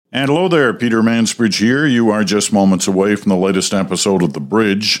And hello there, Peter Mansbridge here. You are just moments away from the latest episode of The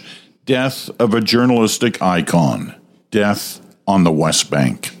Bridge, Death of a Journalistic Icon, Death on the West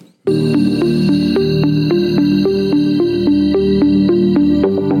Bank. And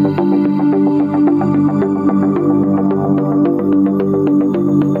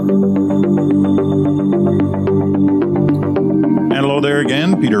hello there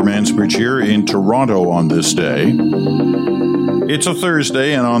again, Peter Mansbridge here in Toronto on this day. It's a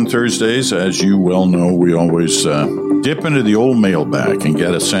Thursday, and on Thursdays, as you well know, we always dip into the old mailbag and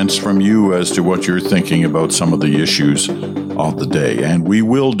get a sense from you as to what you're thinking about some of the issues of the day, and we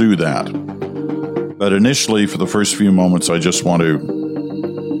will do that. But initially, for the first few moments, I just want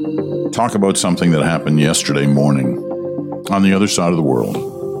to talk about something that happened yesterday morning on the other side of the world.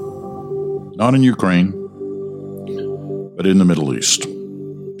 Not in Ukraine, but in the Middle East,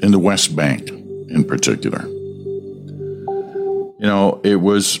 in the West Bank in particular. You know, it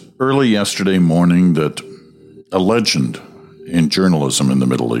was early yesterday morning that a legend in journalism in the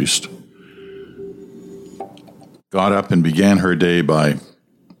Middle East got up and began her day by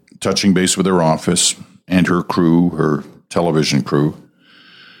touching base with her office and her crew, her television crew,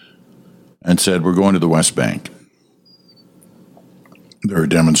 and said, "We're going to the West Bank. There are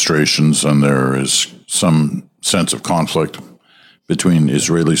demonstrations and there is some sense of conflict between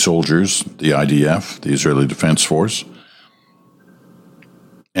Israeli soldiers, the IDF, the Israeli Defense Force,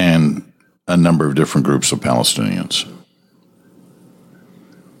 and a number of different groups of Palestinians."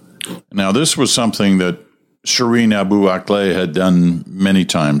 Now, this was something that Shireen Abu Akleh had done many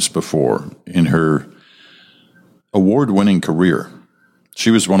times before in her award-winning career.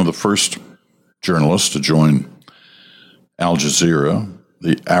 She was one of the first journalists to join Al Jazeera,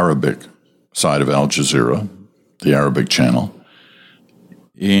 the Arabic side of Al Jazeera, the Arabic channel,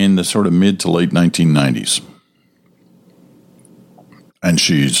 in the sort of mid to late 1990s. And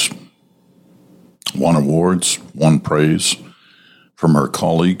she's won awards, won praise from her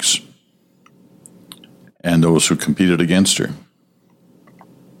colleagues and those who competed against her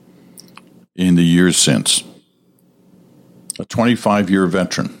in the years since. A 25-year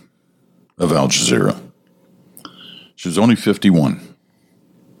veteran of Al Jazeera. She was only 51.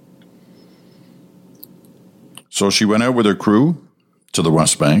 So she went out with her crew to the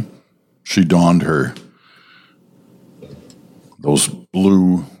West Bank. She donned those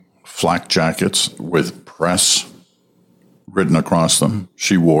blue flak jackets with press written across them.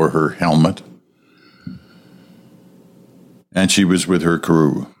 She wore her helmet. And she was with her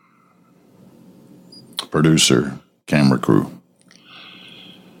crew, producer, camera crew.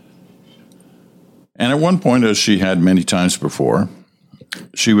 And at one point, as she had many times before,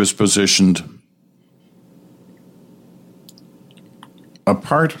 she was positioned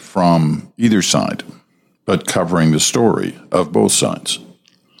apart from either side, but covering the story of both sides.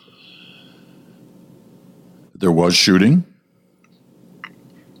 There was shooting,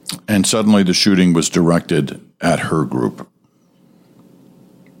 and suddenly the shooting was directed at her group.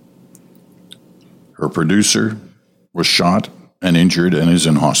 Her producer was shot and injured and is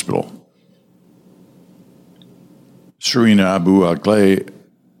in hospital. Shireen Abu Akleh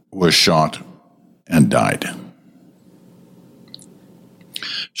was shot and died.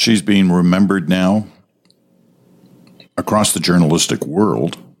 She's being remembered now across the journalistic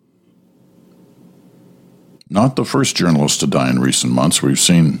world. Not the first journalist to die in recent months. We've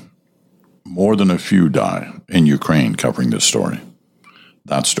seen more than a few die in Ukraine covering this story.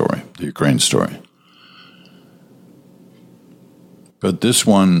 That story, the Ukraine story. But this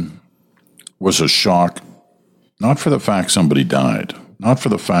one was a shock, not for the fact somebody died, not for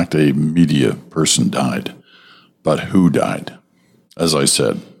the fact a media person died, but who died. As I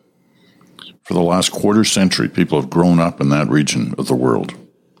said, for the last quarter century, people have grown up in that region of the world,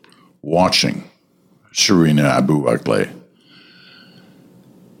 watching Shireen Abu Akleh.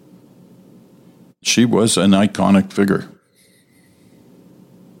 She was an iconic figure.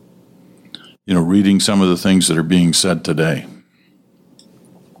 You know, reading some of the things that are being said today.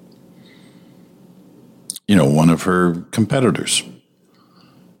 You know, one of her competitors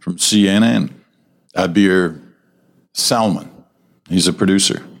from CNN, Abir Salman, he's a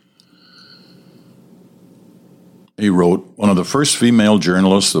producer. He wrote, "One of the first female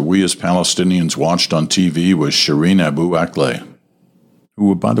journalists that we as Palestinians watched on TV was Shireen Abu Akleh,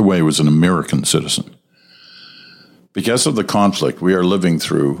 who, by the way, was an American citizen. Because of the conflict we are living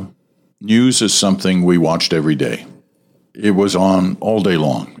through, news is something we watched every day. It was on all day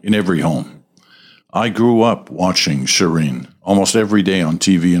long, in every home. I grew up watching Shireen almost every day on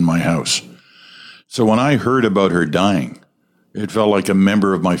TV in my house. So when I heard about her dying, it felt like a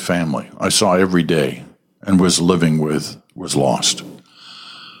member of my family I saw every day and was living with was lost.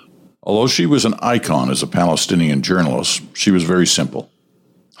 Although she was an icon as a Palestinian journalist, she was very simple,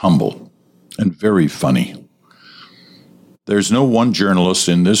 humble, and very funny. There's no one journalist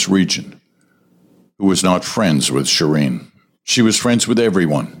in this region who was not friends with Shireen. She was friends with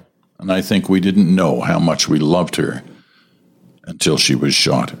everyone, and I think we didn't know how much we loved her until she was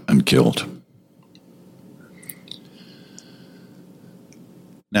shot and killed.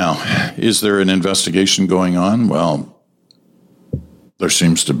 Now, is there an investigation going on? Well, there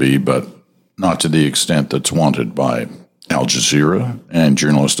seems to be, but not to the extent that's wanted by Al Jazeera and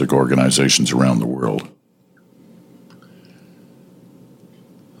journalistic organizations around the world.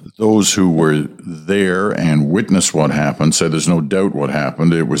 Those who were there and witnessed what happened say there's no doubt what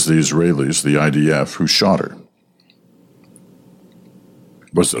happened. It was the Israelis, the IDF, who shot her.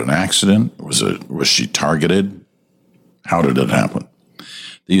 Was it an accident? Was she targeted? How did it happen?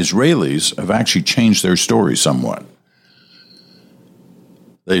 The Israelis have actually changed their story somewhat.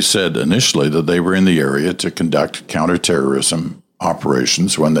 They said initially that they were in the area to conduct counterterrorism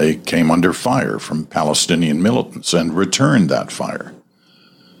operations when they came under fire from Palestinian militants and returned that fire.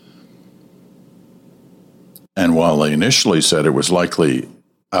 And while they initially said it was likely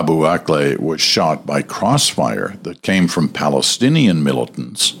Abu Akleh was shot by crossfire that came from Palestinian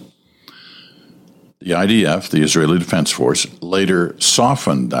militants, the IDF, the Israeli Defense Force, later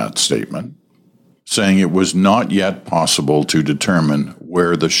softened that statement, saying it was not yet possible to determine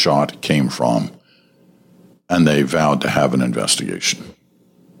where the shot came from, and they vowed to have an investigation.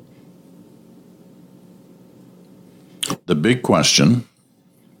 The big question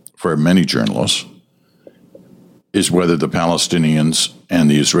for many journalists is whether the Palestinians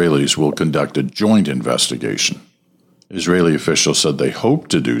and the Israelis will conduct a joint investigation. Israeli officials said they hope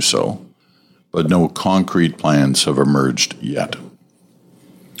to do so, but no concrete plans have emerged yet.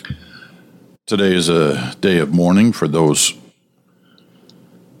 Today is a day of mourning for those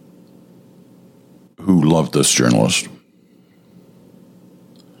who loved this journalist.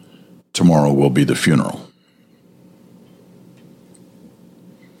 Tomorrow will be the funeral.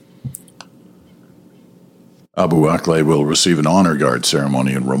 Abu Akleh will receive an honor guard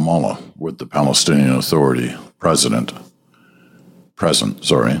ceremony in Ramallah with the Palestinian Authority present.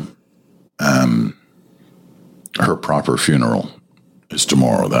 Her proper funeral is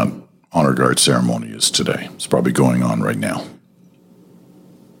tomorrow. That honor guard ceremony is today. It's probably going on right now.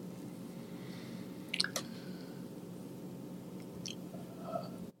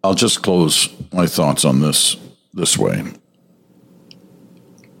 I'll just close my thoughts on this way.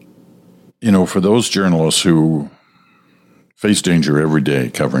 You know, for those journalists who face danger every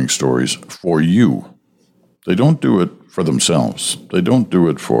day covering stories for you, they don't do it for themselves. They don't do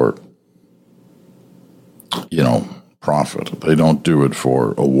it for, profit. They don't do it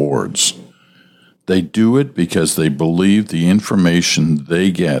for awards. They do it because they believe the information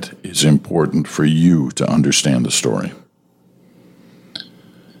they get is important for you to understand the story.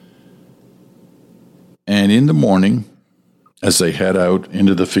 And in the morning, as they head out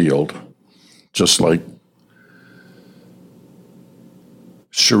into the field, just like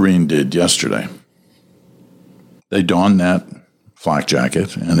Shireen did yesterday, they don that flak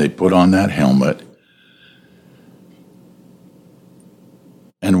jacket and they put on that helmet.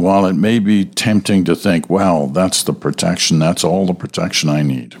 And while it may be tempting to think, well, that's the protection, that's all the protection I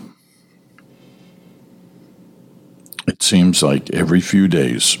need, it seems like every few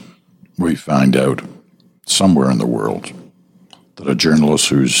days we find out somewhere in the world that a journalist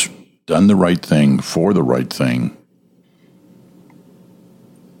who's done the right thing for the right thing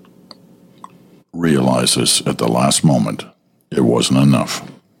realizes at the last moment it wasn't enough.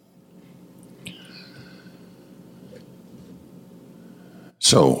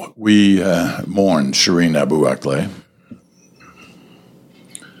 So we mourn Shireen Abu Akleh,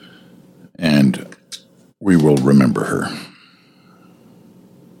 and we will remember her.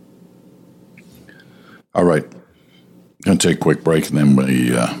 All right, going to take a quick break, and then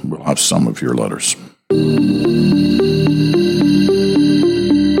we'll have some of your letters.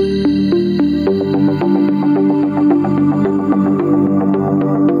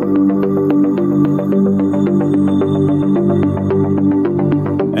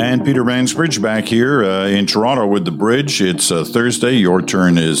 And Peter Mansbridge back here in Toronto with The Bridge. It's Thursday. Your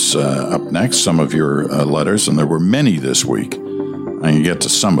turn is up next. Some of your letters, and there were many this week. I can get to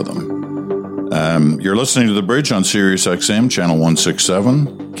some of them. You're listening to The Bridge on Sirius XM, Channel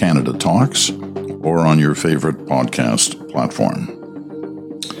 167, Canada Talks, or on your favorite podcast platform.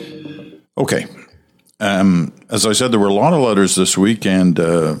 Okay. As I said, there were a lot of letters this week, and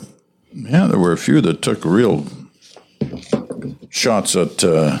there were a few that took real shots at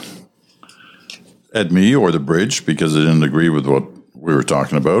me or The Bridge because they didn't agree with we were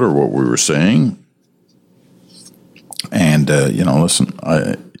talking about or what we were saying. And, listen,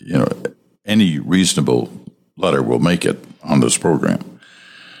 any reasonable letter will make it on this program.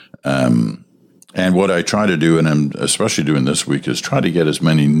 And what I try to do, and I'm especially doing this week, is try to get as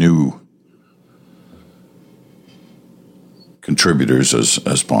many new contributors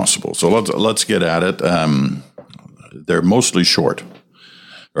as possible. So let's get at it. They're mostly short,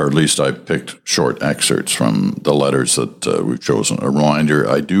 or at least I picked short excerpts from the letters that we've chosen. A reminder,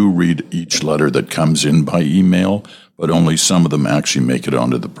 I do read each letter that comes in by email, but only some of them actually make it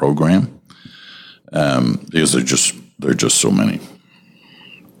onto the program, because they're just so many.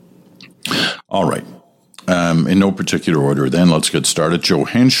 All right. In no particular order, then, let's get started. Joe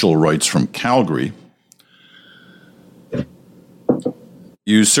Henschel writes from Calgary.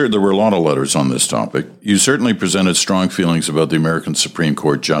 There were a lot of letters on this topic. You certainly presented strong feelings about the American Supreme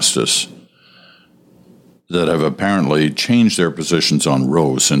Court justice that have apparently changed their positions on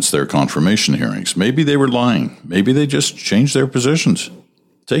Roe since their confirmation hearings. Maybe they were lying. Maybe they just changed their positions.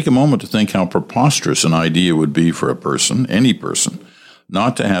 Take a moment to think how preposterous an idea would be for a person, any person,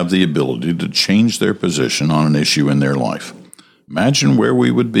 not to have the ability to change their position on an issue in their life. Imagine where we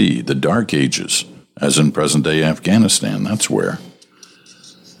would be, the Dark Ages, as in present-day Afghanistan. That's where.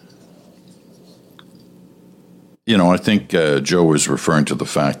 I think Joe was referring to the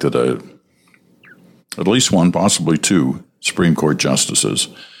fact that at least one, possibly two, Supreme Court justices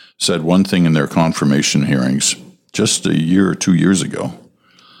said one thing in their confirmation hearings just a year or 2 years ago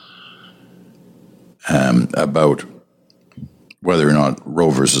about whether or not Roe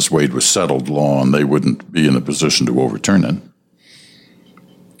versus Wade was settled law and they wouldn't be in a position to overturn it,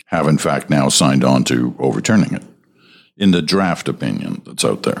 have in fact now signed on to overturning it in the draft opinion that's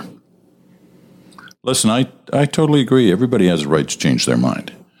out there. Listen, I totally agree. Everybody has a right to change their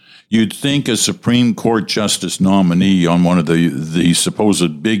mind. You'd think a Supreme Court justice nominee on one of the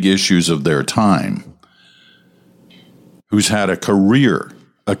supposed big issues of their time, who's had a career,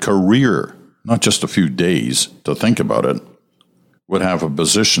 not just a few days to think about it, would have a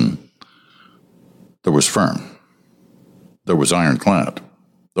position that was firm, that was ironclad,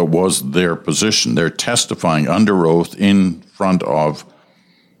 that was their position. They're testifying under oath in front of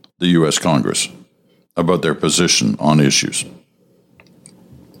the U.S. Congress about their position on issues.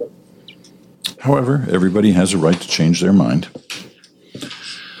 However, everybody has a right to change their mind.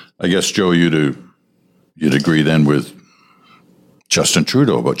 I guess, Joe, you'd agree then with Justin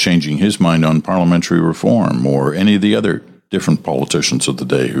Trudeau about changing his mind on parliamentary reform, or any of the other different politicians of the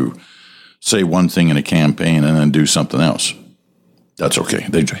day who say one thing in a campaign and then do something else. That's okay.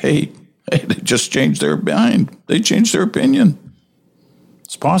 They just changed their mind. They changed their opinion.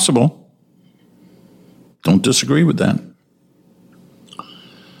 It's possible. Don't disagree with that.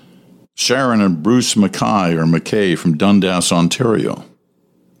 Sharon and Bruce McKay from Dundas, Ontario.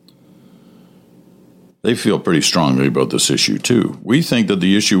 They feel pretty strongly about this issue, too. We think that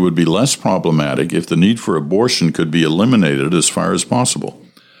the issue would be less problematic if the need for abortion could be eliminated as far as possible.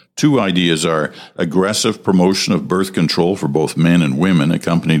 Two ideas are aggressive promotion of birth control for both men and women,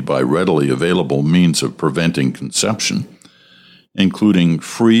 accompanied by readily available means of preventing conception, including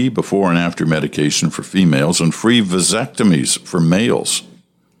free before and after medication for females and free vasectomies for males.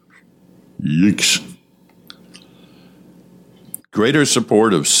 Yikes. Greater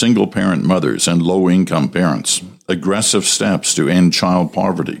support of single-parent mothers and low-income parents. Aggressive steps to end child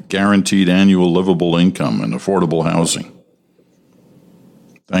poverty. Guaranteed annual livable income and affordable housing.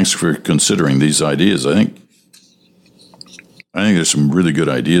 Thanks for considering these ideas. I think there's some really good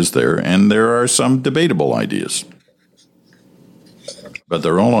ideas there, and there are some debatable ideas. But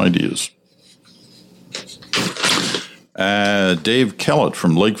they're all ideas. Dave Kellett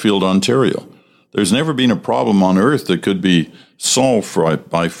from Lakefield, Ontario. There's never been a problem on Earth that could be solved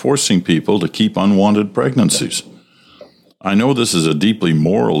by forcing people to keep unwanted pregnancies. I know this is a deeply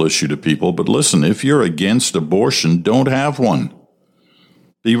moral issue to people, but listen, if you're against abortion, don't have one.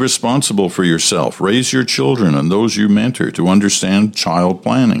 Be responsible for yourself. Raise your children and those you mentor to understand child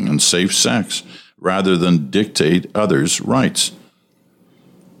planning and safe sex rather than dictate others' rights.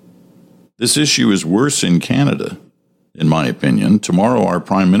 This issue is worse in Canada, in my opinion. Tomorrow, our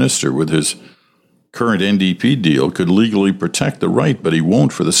Prime Minister, with his current NDP deal, could legally protect the right, but he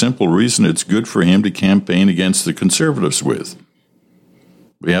won't for the simple reason it's good for him to campaign against the Conservatives with.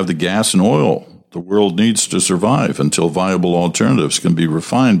 We have the gas and oil the world needs to survive until viable alternatives can be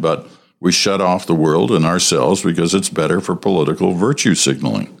refined, but we shut off the world and ourselves because it's better for political virtue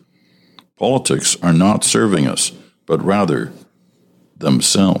signaling. Politics are not serving us, but rather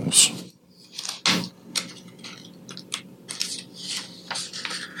themselves.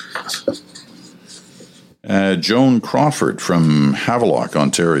 Joan Crawford from Havelock,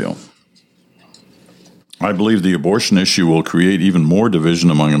 Ontario. I believe the abortion issue will create even more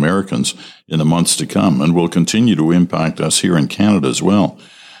division among Americans in the months to come and will continue to impact us here in Canada as well.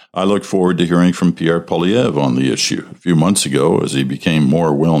 I look forward to hearing from Pierre Poilievre on the issue. A few months ago, as he became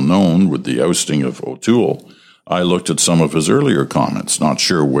more well-known with the ousting of O'Toole, I looked at some of his earlier comments. Not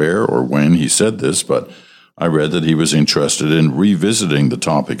sure where or when he said this, but I read that he was interested in revisiting the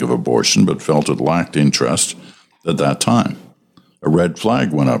topic of abortion, but felt it lacked interest at that time. A red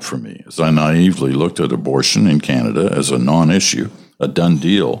flag went up for me as I naively looked at abortion in Canada as a non-issue, a done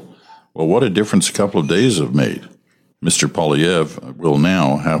deal. Well, what a difference a couple of days have made. Mr. Poilievre will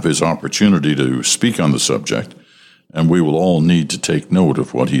now have his opportunity to speak on the subject, and we will all need to take note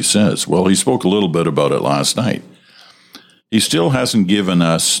of what he says. Well, he spoke a little bit about it last night. He still hasn't given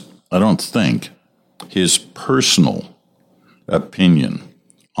us, I don't think, his personal opinion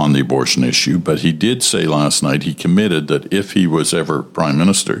on the abortion issue, but he did say last night he committed that if he was ever prime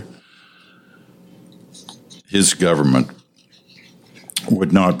minister, his government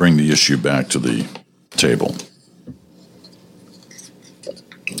would not bring the issue back to the table.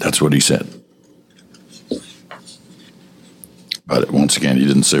 That's what he said. But once again, he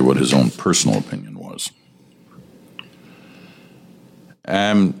didn't say what his own personal opinion was.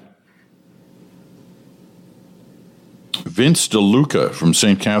 Vince DeLuca from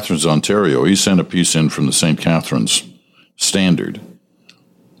St. Catharines, Ontario, he sent a piece in from the St. Catharines Standard.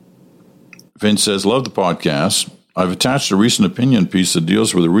 Vince says, love the podcast. I've attached a recent opinion piece that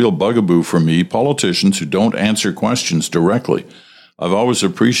deals with a real bugaboo for me, politicians who don't answer questions directly. I've always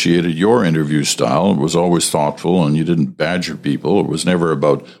appreciated your interview style. It was always thoughtful, and you didn't badger people. It was never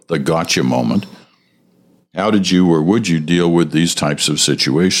about the gotcha moment. How did you or would you deal with these types of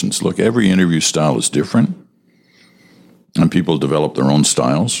situations? Look, every interview style is different, and people develop their own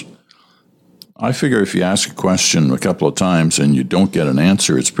styles. I figure if you ask a question a couple of times and you don't get an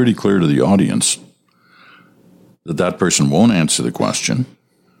answer, it's pretty clear to the audience that that person won't answer the question.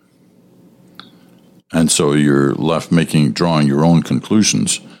 And so you're left drawing your own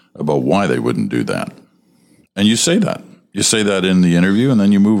conclusions about why they wouldn't do that. And you say that. You say that in the interview and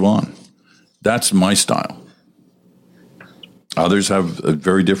then you move on. That's my style. Others have a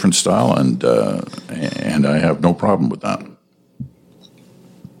very different style, and I have no problem with that.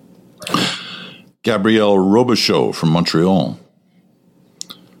 Gabrielle Robichaud from Montreal.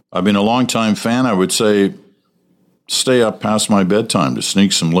 I've been a long-time fan. I would say stay up past my bedtime to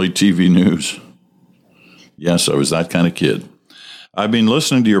sneak some late TV news. Yes, I was that kind of kid. I've been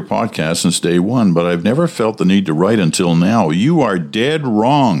listening to your podcast since day one, but I've never felt the need to write until now. You are dead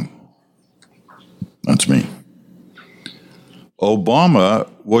wrong. That's me. Obama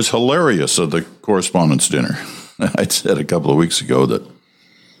was hilarious at the correspondence dinner. I said a couple of weeks ago that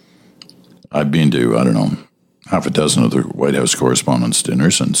I've been to, half a dozen of the White House correspondence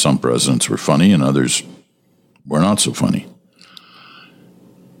dinners, and some presidents were funny and others were not so funny.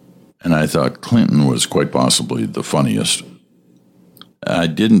 And I thought Clinton was quite possibly the funniest. I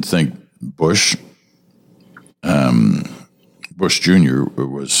didn't think Bush Jr.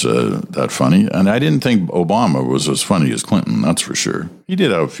 was that funny, and I didn't think Obama was as funny as Clinton, that's for sure. He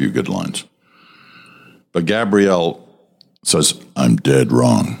did have a few good lines. But Gabrielle says, I'm dead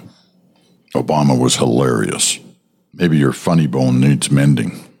wrong. Obama was hilarious. Maybe your funny bone needs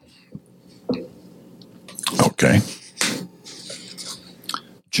mending. Okay.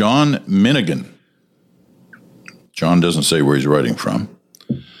 John Minigan. John doesn't say where he's writing from.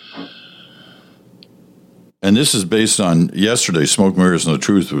 And this is based on yesterday's Smoke, Mirrors, and the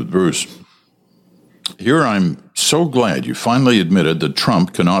Truth with Bruce. Here I'm so glad you finally admitted that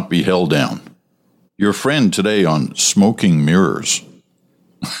Trump cannot be held down. Your friend today on Smoking Mirrors.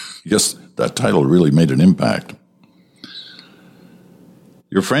 Yes, that title really made an impact.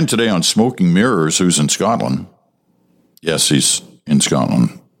 Your friend today on Smoking Mirrors, who's in Scotland. Yes, he's in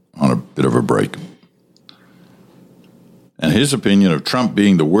Scotland on a bit of a break. And his opinion of Trump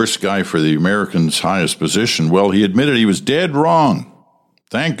being the worst guy for the Americans' highest position, well, he admitted he was dead wrong.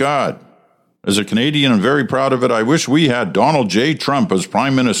 Thank God. As a Canadian, I'm very proud of it. I wish we had Donald J. Trump as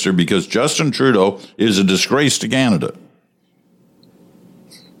Prime Minister because Justin Trudeau is a disgrace to Canada.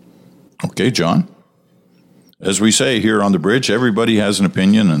 Okay, John. As we say here on the bridge, everybody has an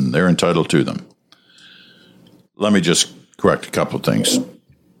opinion and they're entitled to them. Let me just correct a couple of things.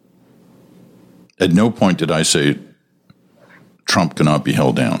 At no point did I say Trump cannot be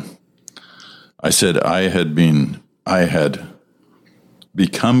held down. I said I had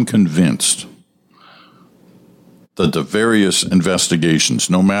become convinced that the various investigations,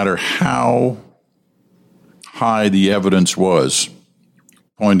 no matter how high the evidence was,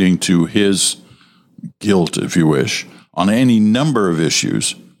 pointing to his guilt, if you wish, on any number of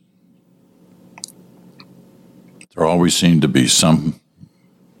issues, there always seemed to be some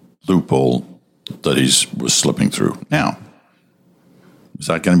loophole that he was slipping through. Now, is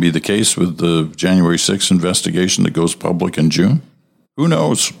that going to be the case with the January 6th investigation that goes public in June? Who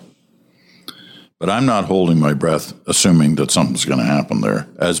knows? But I'm not holding my breath assuming that something's going to happen there,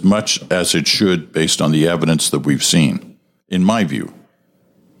 as much as it should based on the evidence that we've seen, in my view.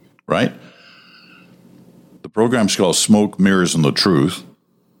 Right? The program's called Smoke, Mirrors, and the Truth.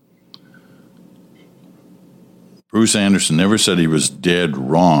 Bruce Anderson never said he was dead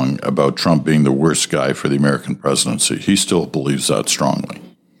wrong about Trump being the worst guy for the American presidency. He still believes that strongly.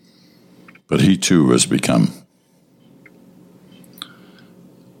 But he, too, has become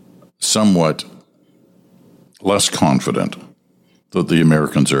somewhat less confident that the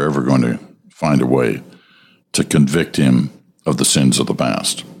Americans are ever going to find a way to convict him of the sins of the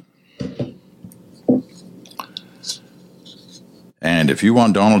past. And if you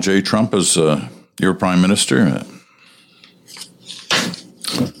want Donald J. Trump as your prime minister,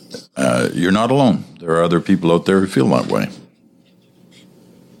 you're not alone. There are other people out there who feel that way.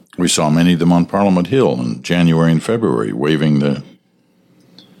 We saw many of them on Parliament Hill in January and February waving the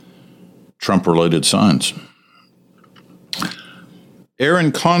Trump-related signs.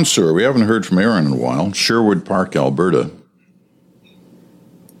 Aaron Consor, we haven't heard from Aaron in a while, Sherwood Park, Alberta.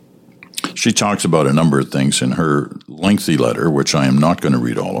 She talks about a number of things in her lengthy letter, which I am not going to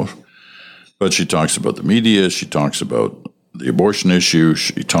read all of, but she talks about the media, she talks about the abortion issue,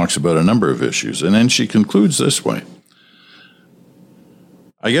 she talks about a number of issues, and then she concludes this way.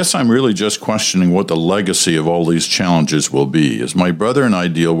 I guess I'm really just questioning what the legacy of all these challenges will be, as my brother and I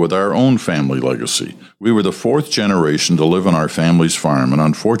deal with our own family legacy. We were the fourth generation to live on our family's farm, and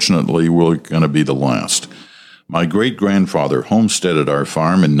unfortunately, we're going to be the last. My great-grandfather homesteaded our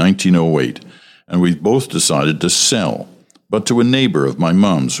farm in 1908, and we both decided to sell, but to a neighbor of my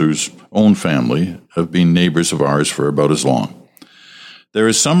mom's, whose own family have been neighbors of ours for about as long. There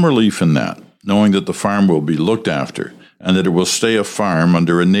is some relief in that, knowing that the farm will be looked after, and that it will stay a farm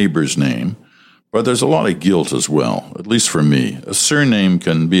under a neighbor's name, but there's a lot of guilt as well, at least for me. A surname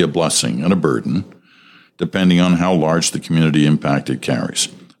can be a blessing and a burden, depending on how large the community impact it carries.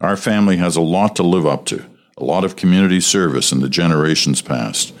 Our family has a lot to live up to, a lot of community service in the generations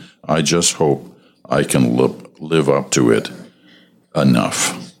past. I just hope I can live up to it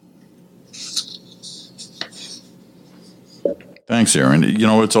enough. Thanks, Aaron. You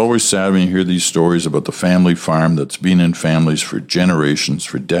know, it's always sad when you hear these stories about the family farm that's been in families for generations,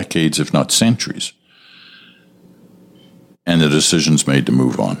 for decades, if not centuries, and the decisions made to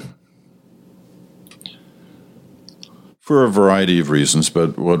move on. For a variety of reasons,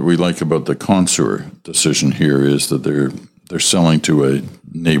 but what we like about the Consor decision here is that they're selling to a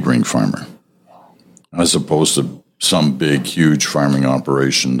neighboring farmer, as opposed to some big, huge farming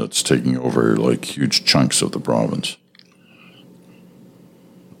operation that's taking over like huge chunks of the province.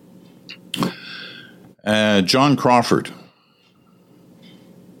 John Crawford.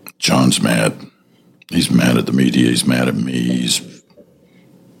 John's mad. He's mad at the media. He's mad at me.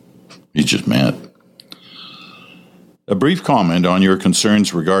 He's just mad. A brief comment on your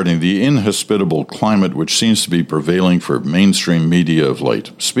concerns regarding the inhospitable climate which seems to be prevailing for mainstream media of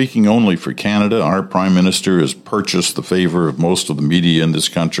late. Speaking only for Canada, our Prime Minister has purchased the favor of most of the media in this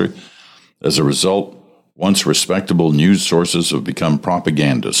country. As a result, once respectable news sources have become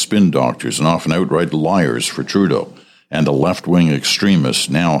propaganda, spin doctors, and often outright liars for Trudeau and the left-wing extremists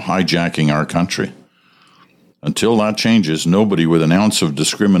now hijacking our country. Until that changes, nobody with an ounce of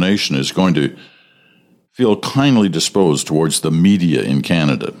discrimination is going to feel kindly disposed towards the media in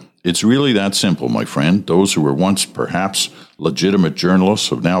Canada. It's really that simple, my friend. Those who were once perhaps legitimate journalists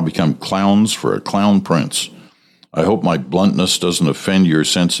have now become clowns for a clown prince. I hope my bluntness doesn't offend your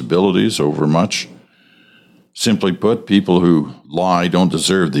sensibilities overmuch. Simply put, people who lie don't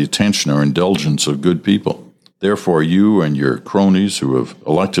deserve the attention or indulgence of good people. Therefore, you and your cronies who have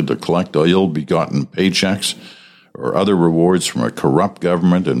elected to collect ill-begotten paychecks or other rewards from a corrupt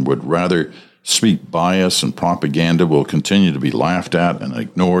government and would rather speak bias and propaganda will continue to be laughed at and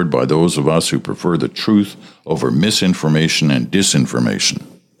ignored by those of us who prefer the truth over misinformation and disinformation.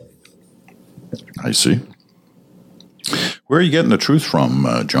 I see. Where are you getting the truth from,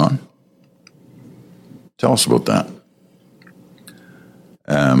 John? Tell us about that.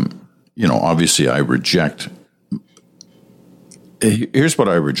 Obviously I reject. Here's what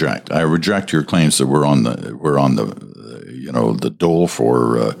I reject. I reject your claims that we're on the dole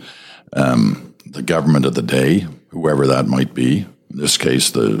for the government of the day, whoever that might be. In this case,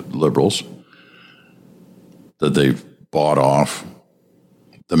 the Liberals. That they've bought off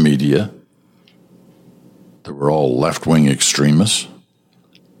the media. that we're all left-wing extremists.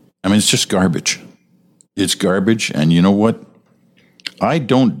 I mean, it's just garbage. It's garbage, and you know what? I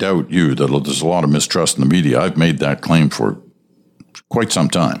don't doubt you that there's a lot of mistrust in the media. I've made that claim for quite some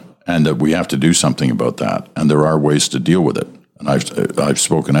time, and that we have to do something about that, and there are ways to deal with it, and I've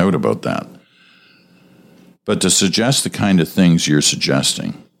spoken out about that. But to suggest the kind of things you're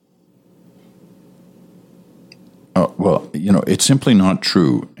suggesting, well, you know, it's simply not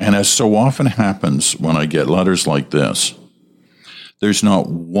true. And as so often happens when I get letters like this, there's not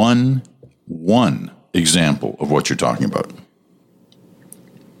one example of what you're talking about.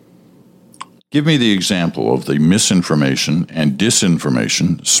 Give me the example of the misinformation and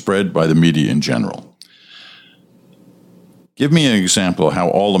disinformation spread by the media in general. Give me an example of how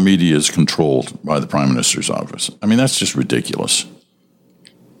all the media is controlled by the Prime Minister's office. I mean, that's just ridiculous.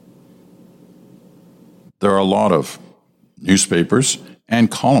 There are a lot of newspapers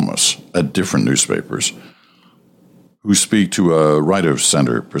and columnists at different newspapers who speak to a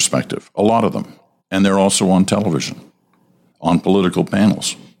right-of-center perspective, a lot of them. And they're also on television, on political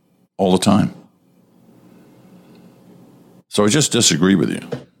panels, all the time. So I just disagree with you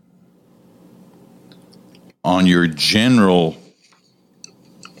on your general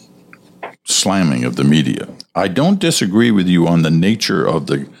slamming of the media. I don't disagree with you on the nature of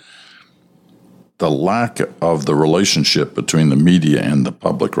the lack of the relationship between the media and the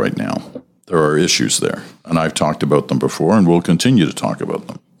public right now. There are issues there, and I've talked about them before and will continue to talk about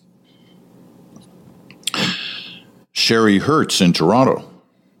them. Sherry Hertz in Toronto.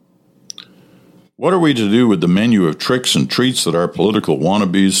 What are we to do with the menu of tricks and treats that our political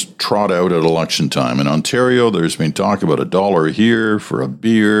wannabes trot out at election time? In Ontario, there's been talk about $1 here for a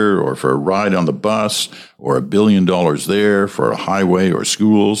beer or for a ride on the bus, or $1 billion there for a highway or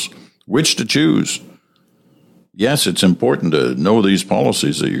schools. Which to choose? Yes, it's important to know these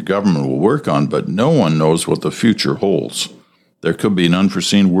policies that your government will work on, but no one knows what the future holds. There could be an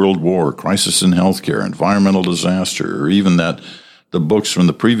unforeseen world war, crisis in healthcare, environmental disaster, or even that the books from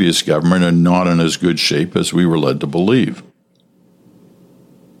the previous government are not in as good shape as we were led to believe.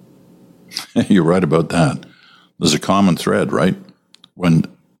 You're right about that. There's a common thread, right? When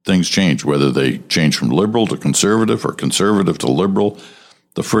things change, whether they change from liberal to conservative or conservative to liberal,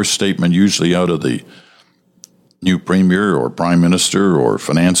 the first statement usually out of the new premier or prime minister or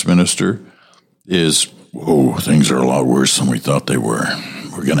finance minister is, whoa, things are a lot worse than we thought they were.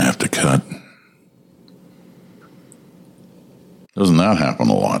 We're going to have to cut. Doesn't that happen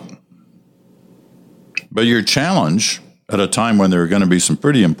a lot? But your challenge at a time when there are going to be some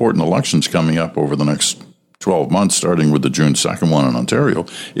pretty important elections coming up over the next 12 months, starting with the June 2nd one in Ontario,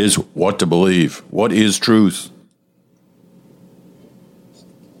 is what to believe. What is truth?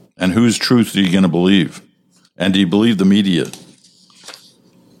 And whose truth are you going to believe? And do you believe the media?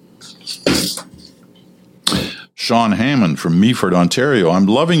 Sean Hammond from Meaford, Ontario. I'm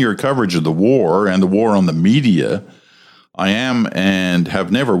loving your coverage of the war and the war on the media. I am and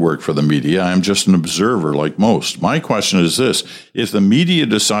have never worked for the media. I am just an observer like most. My question is this. If the media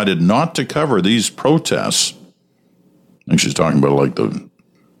decided not to cover these protests, I think she's talking about like the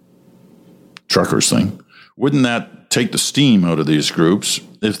truckers thing, wouldn't that take the steam out of these groups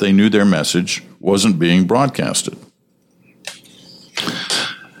if they knew their message wasn't being broadcasted?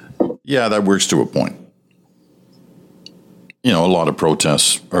 Yeah, that works to a point. You know, a lot of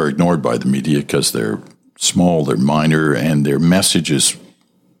protests are ignored by the media because they're small, they're minor, and their message is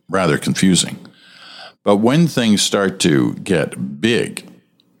rather confusing. But when things start to get big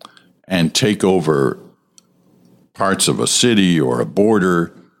and take over parts of a city or a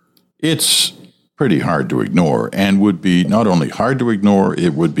border, it's pretty hard to ignore, and would be not only hard to ignore,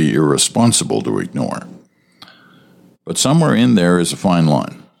 it would be irresponsible to ignore. But somewhere in there is a fine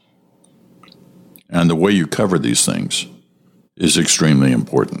line. And the way you cover these things is extremely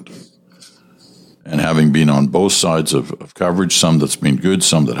important. And having been on both sides of coverage, some that's been good,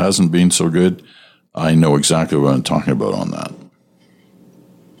 some that hasn't been so good, I know exactly what I'm talking about on that.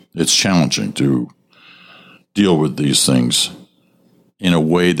 It's challenging to deal with these things in a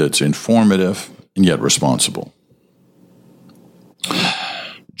way that's informative and yet responsible.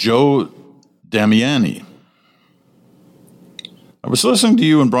 Joe Damiani. I was listening to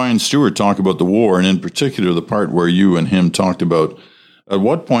you and Brian Stewart talk about the war, and in particular the part where you and him talked about at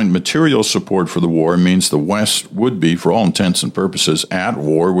what point material support for the war means the West would be, for all intents and purposes, at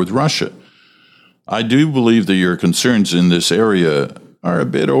war with Russia. I do believe that your concerns in this area are a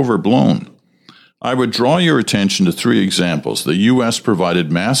bit overblown. I would draw your attention to 3 examples. The U.S.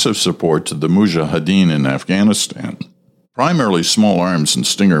 provided massive support to the Mujahideen in Afghanistan, primarily small arms and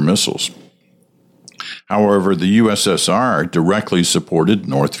Stinger missiles. However, the USSR directly supported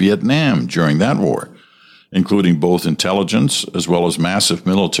North Vietnam during that war, including both intelligence as well as massive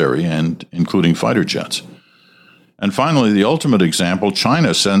military and including fighter jets. And finally, the ultimate example,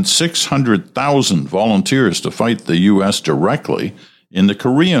 China sent 600,000 volunteers to fight the U.S. directly in the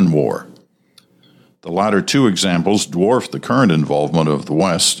Korean War. The latter two examples dwarf the current involvement of the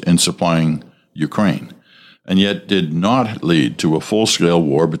West in supplying Ukraine, and yet did not lead to a full-scale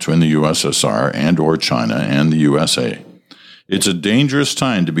war between the USSR and or China and the USA. It's a dangerous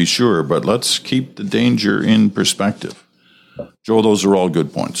time to be sure, but let's keep the danger in perspective. Joe, those are all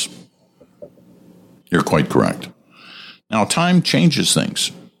good points. You're quite correct. Now, time changes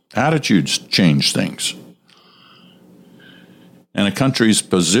things. Attitudes change things. And a country's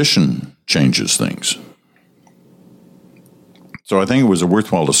position changes things. So I think it was a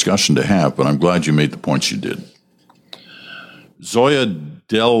worthwhile discussion to have, but I'm glad you made the points you did. Zoya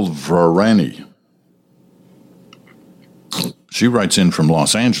Del Varani. She writes in from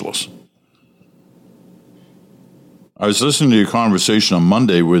Los Angeles. I was listening to your conversation on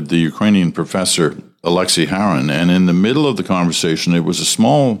Monday with the Ukrainian professor Alexei Haran, and in the middle of the conversation, there was a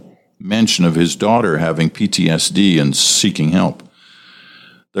small mention of his daughter having PTSD and seeking help.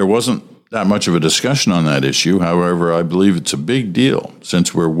 There wasn't that much of a discussion on that issue. However, I believe it's a big deal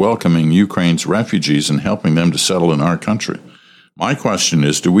since we're welcoming Ukraine's refugees and helping them to settle in our country. My question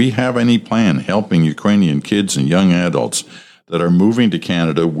is, do we have any plan helping Ukrainian kids and young adults that are moving to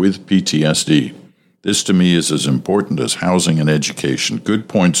Canada with PTSD? This to me is as important as housing and education. Good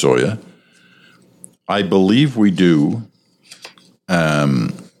point, Zoya. I believe we do,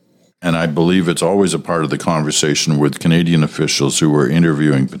 and I believe it's always a part of the conversation with Canadian officials who are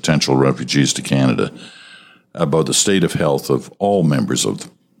interviewing potential refugees to Canada about the state of health of all members of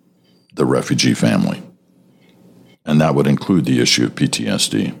the refugee family. And that would include the issue of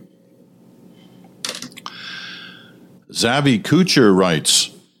PTSD. Zabi Kucher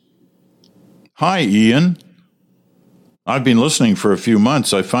writes, Hi, Ian. I've been listening for a few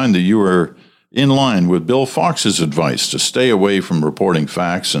months. I find that you are in line with Bill Fox's advice to stay away from reporting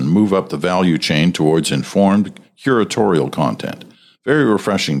facts and move up the value chain towards informed, curatorial content. Very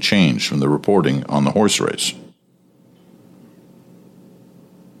refreshing change from the reporting on the horse race.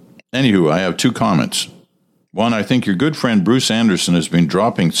 Anywho, I have two comments. One, I think your good friend Bruce Anderson has been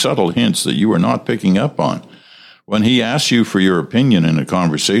dropping subtle hints that you are not picking up on. When he asks you for your opinion in a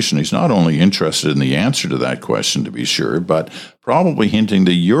conversation, he's not only interested in the answer to that question, to be sure, but probably hinting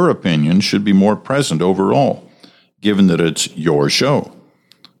that your opinion should be more present overall, given that it's your show.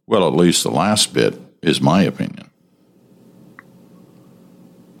 Well, at least the last bit is my opinion.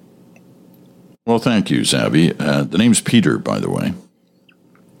 Well, thank you, Zabi. The name's Peter, by the way.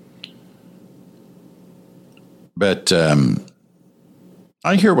 But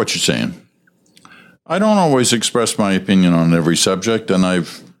I hear what you're saying. I don't always express my opinion on every subject, and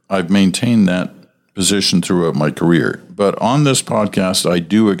I've maintained that position throughout my career. But on this podcast, I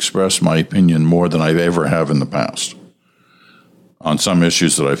do express my opinion more than I ever have in the past. On some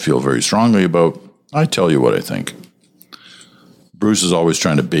issues that I feel very strongly about, I tell you what I think. Bruce is always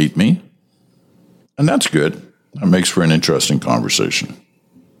trying to bait me, and that's good. That makes for an interesting conversation.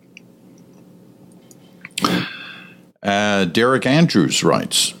 Derek Andrews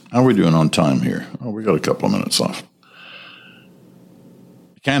writes, how are we doing on time here? Oh, we got a couple of minutes left.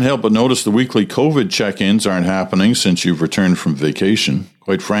 Can't help but notice the weekly COVID check-ins aren't happening since you've returned from vacation.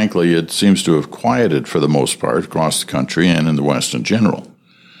 Quite frankly, it seems to have quieted for the most part across the country and in the West in general.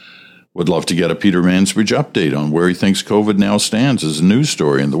 Would love to get a Peter Mansbridge update on where he thinks COVID now stands as a news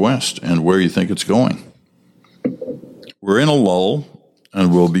story in the West and where you think it's going. We're in a lull,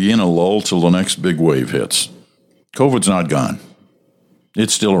 and we'll be in a lull till the next big wave hits. COVID's not gone.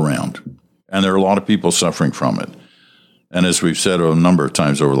 It's still around, and there are a lot of people suffering from it. And as we've said a number of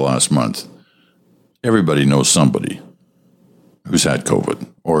times over the last month, everybody knows somebody who's had COVID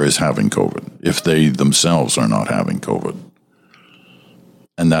or is having COVID, if they themselves are not having COVID.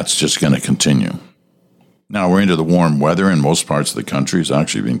 And that's just going to continue. Now, we're into the warm weather in most parts of the country. It's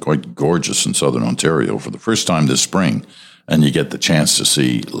actually been quite gorgeous in southern Ontario for the first time this spring, and you get the chance to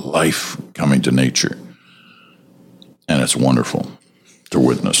see life coming to nature. And it's wonderful to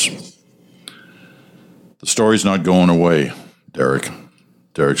witness. The story's not going away, Derek.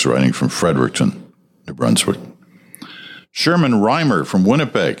 Derek's writing from Fredericton, New Brunswick. Sherman Reimer from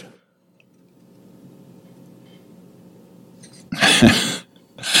Winnipeg. I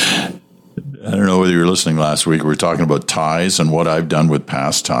don't know whether you were listening last week. We were talking about ties and what I've done with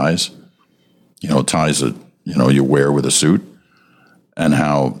past ties. You know, ties that, you wear with a suit. And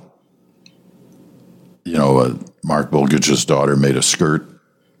how, Mark Bulgage's daughter made a skirt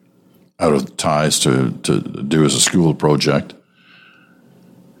out of ties to do as a school project.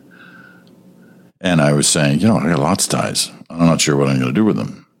 And I was saying, I got lots of ties. I'm not sure what I'm going to do with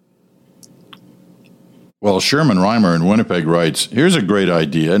them. Well, Sherman Reimer in Winnipeg writes, here's a great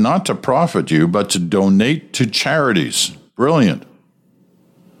idea, not to profit you, but to donate to charities. Brilliant.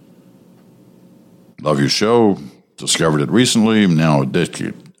 Love your show. Discovered it recently. Now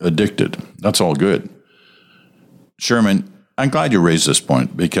addicted. That's all good. Sherman, I'm glad you raised this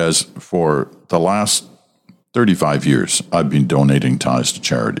point because for the last 35 years, I've been donating ties to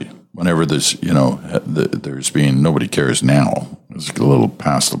charity. Whenever this, there's been, nobody cares now. It's a little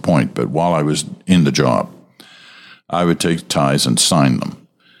past the point. But while I was in the job, I would take ties and sign them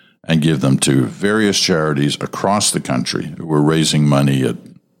and give them to various charities across the country who were raising money at,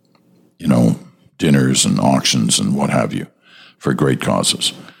 dinners and auctions and what have you for great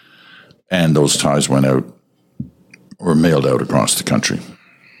causes. And those ties went out or mailed out across the country.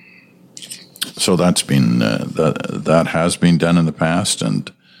 So that's been that has been done in the past,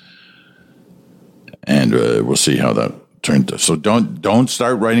 and we'll see how that turned. So don't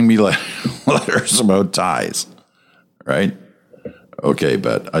start writing me letters about ties, right? Okay,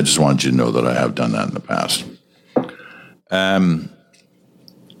 but I just wanted you to know that I have done that in the past.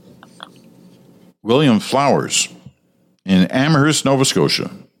 William Flowers in Amherst, Nova Scotia.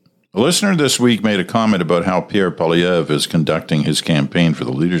 A listener this week made a comment about how Pierre Poilievre is conducting his campaign for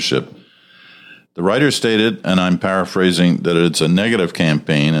the leadership. The writer stated, and I'm paraphrasing, that it's a negative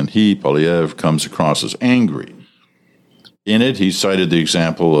campaign and he, Poilievre, comes across as angry. In it, he cited the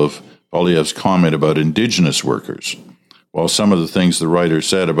example of Poilievre's comment about Indigenous workers. While some of the things the writer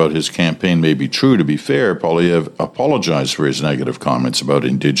said about his campaign may be true, to be fair, Poilievre apologized for his negative comments about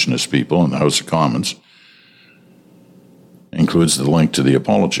Indigenous people in the House of Commons. Includes the link to the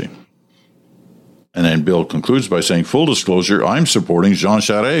apology. And then Bill concludes by saying, full disclosure, I'm supporting Jean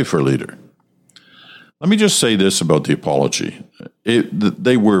Charest for leader. Let me just say this about the apology.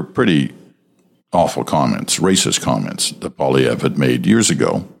 They were pretty awful comments, racist comments that Poilievre had made years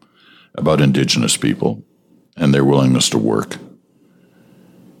ago about Indigenous people and their willingness to work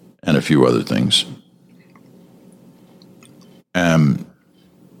and a few other things.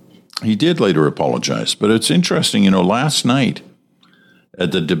 He did later apologize, but it's interesting, last night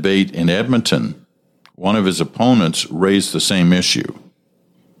at the debate in Edmonton, one of his opponents raised the same issue.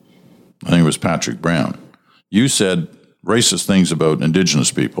 I think it was Patrick Brown. You said racist things about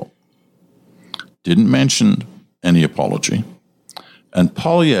Indigenous people. Didn't mention any apology. And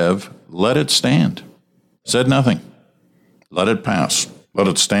Poilievre let it stand. Said nothing. Let it pass. Let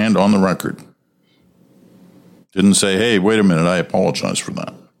it stand on the record. Didn't say, hey, wait a minute, I apologize for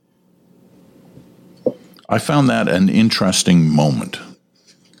that. I found that an interesting moment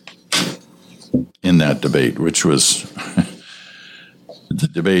in that debate, which was the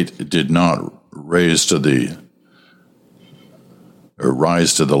debate did not rise to the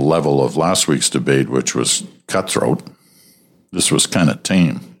level of last week's debate, which was cutthroat. This was kind of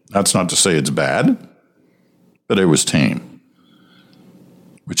tame. That's not to say it's bad, but it was tame,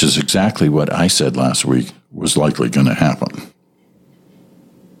 which is exactly what I said last week was likely going to happen.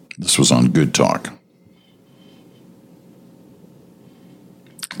 This was on Good Talk.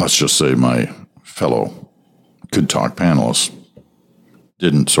 Let's just say my fellow Good Talk panelists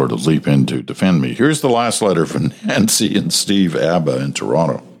didn't sort of leap in to defend me. Here's the last letter from Nancy and Steve Abba in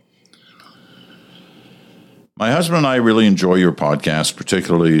Toronto. My husband and I really enjoy your podcast,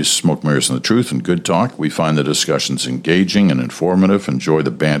 particularly Smoke, Mirrors, and the Truth and Good Talk. We find the discussions engaging and informative, enjoy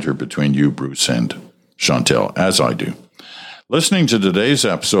the banter between you, Bruce, and Chantel, as I do. Listening to today's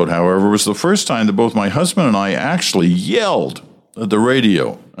episode, however, was the first time that both my husband and I actually yelled at the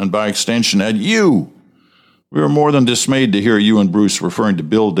radio, and by extension at you. We were more than dismayed to hear you and Bruce referring to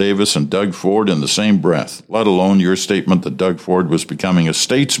Bill Davis and Doug Ford in the same breath, let alone your statement that Doug Ford was becoming a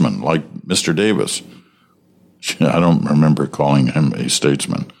statesman like Mr. Davis. I don't remember calling him a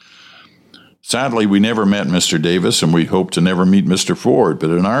statesman. Sadly, we never met Mr. Davis, and we hope to never meet Mr. Ford, but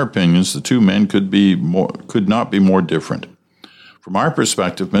in our opinions, the two men could not be more different. From our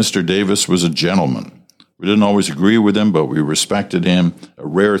perspective, Mr. Davis was a gentleman. We didn't always agree with him, but we respected him, a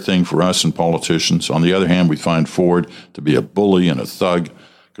rare thing for us and politicians. On the other hand, we find Ford to be a bully and a thug,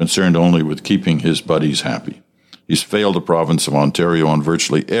 concerned only with keeping his buddies happy. He's failed the province of Ontario on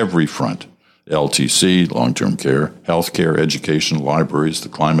virtually every front. LTC, long-term care, health care, education, libraries, the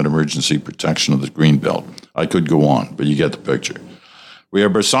climate emergency, protection of the Greenbelt. I could go on, but you get the picture. We are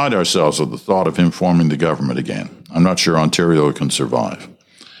beside ourselves at the thought of him forming the government again. I'm not sure Ontario can survive.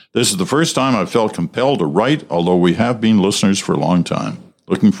 This is the first time I've felt compelled to write, although we have been listeners for a long time.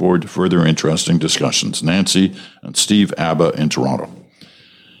 Looking forward to further interesting discussions. Nancy and Steve Abba in Toronto.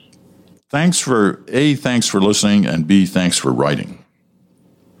 Thanks for listening, and B, thanks for writing.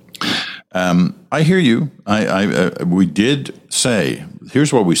 I hear you. We did say,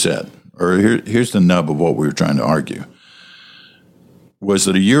 here's what we said, or here's the nub of what we were trying to argue, was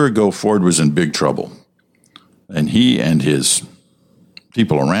that a year ago Ford was in big trouble. And he and his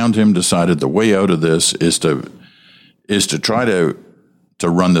people around him decided the way out of this is to try to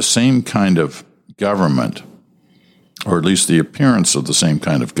run the same kind of government, or at least the appearance of the same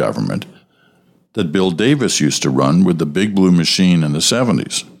kind of government, that Bill Davis used to run with the Big Blue Machine in the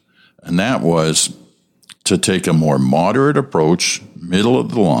 70s. And that was to take a more moderate approach, middle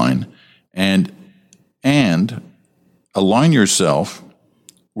of the line, and align yourself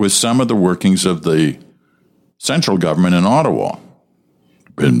with some of the workings of the central government in Ottawa.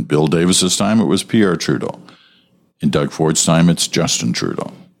 In Bill Davis's time, it was Pierre Trudeau. In Doug Ford's time, it's Justin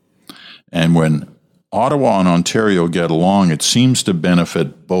Trudeau. And when Ottawa and Ontario get along, it seems to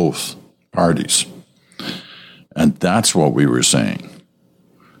benefit both parties. And that's what we were saying.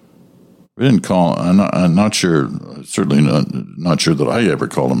 We didn't call, I'm not sure, certainly not sure that I ever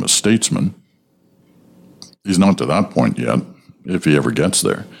called him a statesman. He's not to that point yet, if he ever gets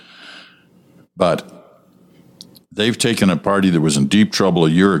there. But they've taken a party that was in deep trouble a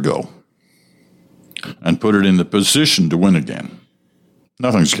year ago and put it in the position to win again.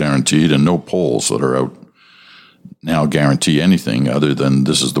 Nothing's guaranteed, and no polls that are out now guarantee anything other than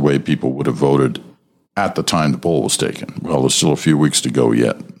this is the way people would have voted at the time the poll was taken. Well, there's still a few weeks to go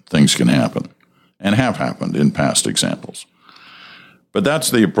yet. Things can happen, and have happened in past examples. But that's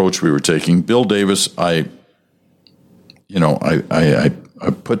the approach we were taking. Bill Davis, I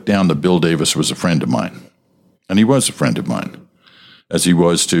put down that Bill Davis was a friend of mine. And he was a friend of mine, as he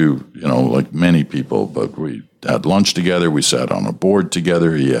was to, like many people. But we had lunch together. We sat on a board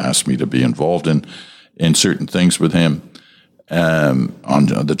together. He asked me to be involved in certain things with him on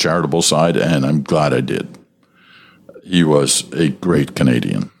the charitable side, and I'm glad I did. He was a great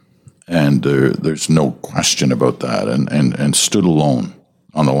Canadian, and there's no question about that, and stood alone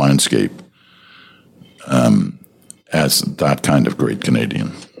on the landscape as that kind of great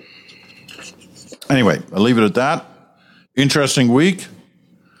Canadian. Anyway, I'll leave it at that. Interesting week.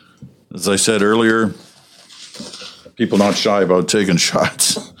 As I said earlier, people not shy about taking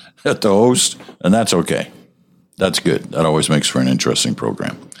shots at the host, and that's okay. That's good. That always makes for an interesting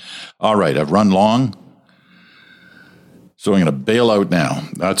program. All right, I've run long, so I'm going to bail out now.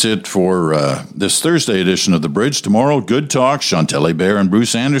 That's it for this Thursday edition of The Bridge. Tomorrow, Good Talk. Chantel Bear and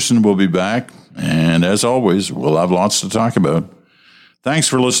Bruce Anderson will be back, and as always, we'll have lots to talk about. Thanks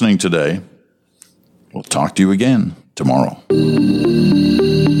for listening today. We'll talk to you again tomorrow.